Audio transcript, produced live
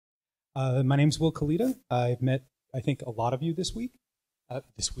My name's Will Coleda. I've met, I think, a lot of you this week.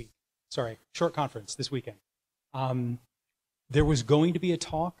 Sorry, short conference this weekend. There was going to be a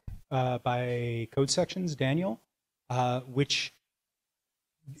talk by Code Sections, Daniel, which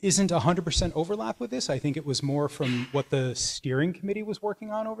isn't 100% overlap with this. I think it was more from what the steering committee was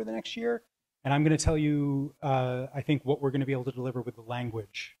working on over the next year. And I'm going to tell you, I think, what we're going to be able to deliver with the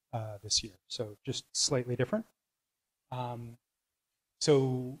language this year. So just slightly different.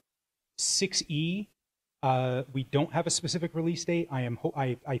 So 6E, we don't have a specific release date.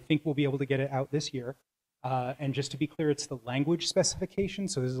 I think we'll be able to get it out this year. And just to be clear, it's the language specification,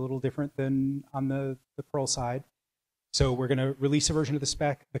 so this is a little different than on the Perl side. So we're going to release a version of the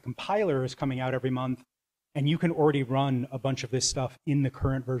spec. The compiler is coming out every month, and you can already run a bunch of this stuff in the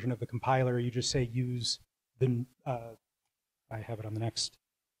current version of the compiler. You just say use the, I have it on the next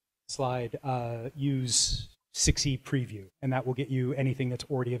slide, use 6E preview, and that will get you anything that's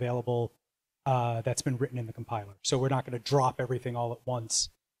already available that's been written in the compiler. So we're not going to drop everything all at once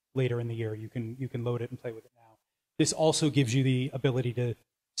later in the year. You can load it and play with it now. This also gives you the ability to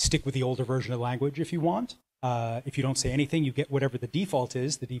stick with the older version of the language if you want. If you don't say anything, you get whatever the default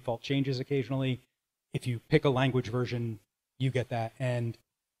is. The default changes occasionally. If you pick a language version, you get that. And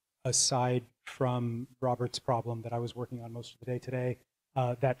aside from Robert's problem that I was working on most of the day today,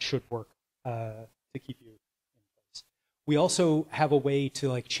 that should work to keep you in place. We also have a way to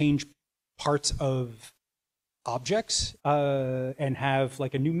like change parts of objects and have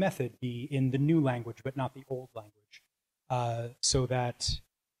like a new method be in the new language but not the old language, so that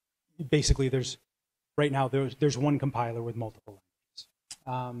basically right now there's one compiler with multiple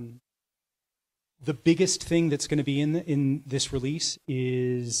languages. The biggest thing that's going to be in this release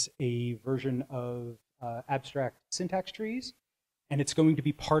is a version of abstract syntax trees, and it's going to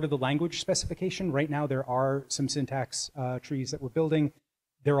be part of the language specification. Right now there are some syntax trees that we're building.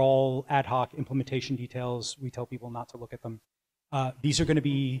 They're all ad hoc implementation details. We tell people not to look at them. These are going to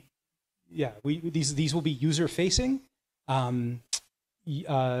be, these will be user-facing.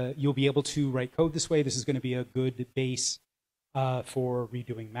 You'll be able to write code this way. This is going to be a good base for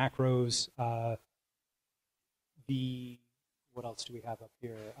redoing macros. What else do we have up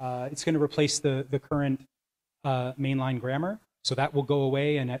here? It's going to replace the current mainline grammar. So that will go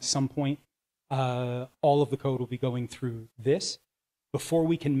away, and at some point, all of the code will be going through this. Before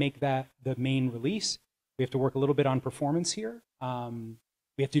we can make that the main release, we have to work a little bit on performance here.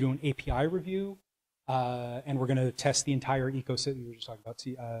 We have to do an API review, and we're going to test the entire ecosystem. We were just talking about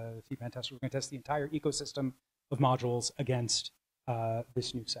cpan tester. We're going to test the entire ecosystem of modules against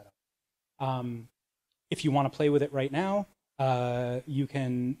this new setup. If you want to play with it right now, you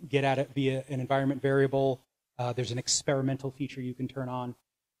can get at it via an environment variable. There's an experimental feature you can turn on.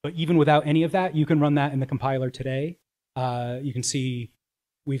 But even without any of that, you can run that in the compiler today. You can see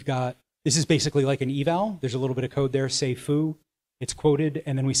we've got, this is basically like an eval. There's a little bit of code there, say foo. It's quoted,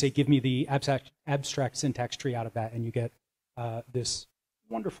 and then we say, give me the abstract syntax tree out of that, and you get this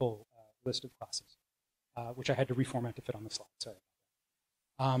wonderful list of classes, which I had to reformat to fit on the slide. Sorry.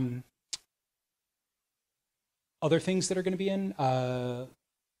 Other things that are going to be in,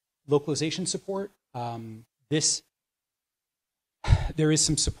 localization support. There is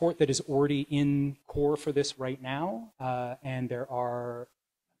some support that is already in core for this right now, and there are,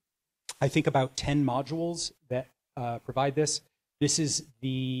 I think, about 10 modules that provide this. This is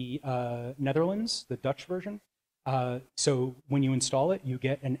the Netherlands, the Dutch version. So when you install it, you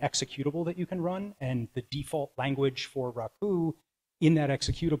get an executable that you can run, and the default language for Raku in that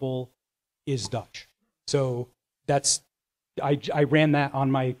executable is Dutch. So that's, I ran that on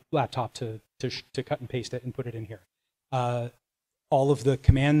my laptop to cut and paste it and put it in here. All of the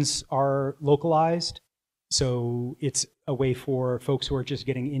commands are localized, so it's a way for folks who are just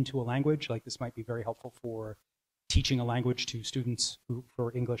getting into a language. Like this might be very helpful for teaching a language to students who,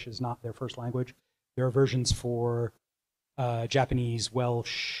 for English is not their first language. There are versions for Japanese,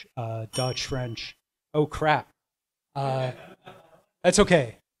 Welsh, Dutch, French. Oh crap! That's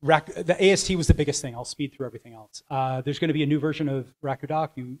okay. The AST was the biggest thing. I'll speed through everything else. There's going to be a new version of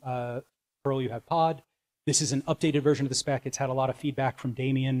Rakudoc. Perl, you have Pod. This is an updated version of the spec. It's had a lot of feedback from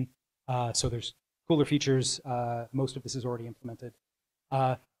Damien, so there's cooler features. Most of this is already implemented.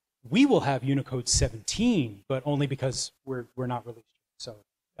 We will have Unicode 17, but only because we're not released. So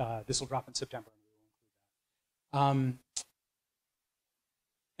this will drop in September. And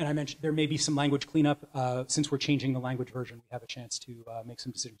I mentioned there may be some language cleanup. Since we're changing the language version, we have a chance to make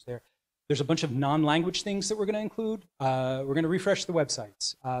some decisions there. There's a bunch of non-language things that we're going to include. We're going to refresh the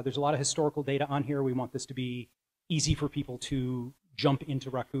websites. There's a lot of historical data on here. We want this to be easy for people to jump into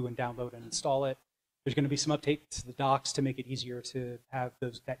Raku and download and install it. There's going to be some updates to the docs to make it easier to have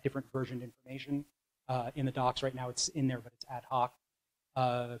that different versioned information in the docs. Right now it's in there, but it's ad hoc.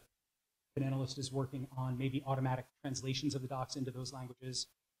 An analyst is working on maybe automatic translations of the docs into those languages.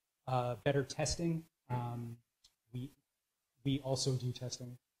 Better testing. We also do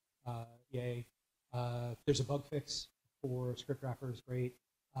testing. Yay. There's a bug fix for script wrappers. Great.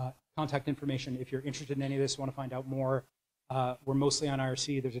 Contact information. If you're interested in any of this, want to find out more, we're mostly on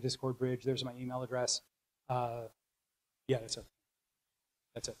IRC. There's a Discord bridge. There's my email address. Yeah, that's it.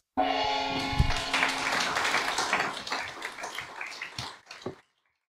 That's it.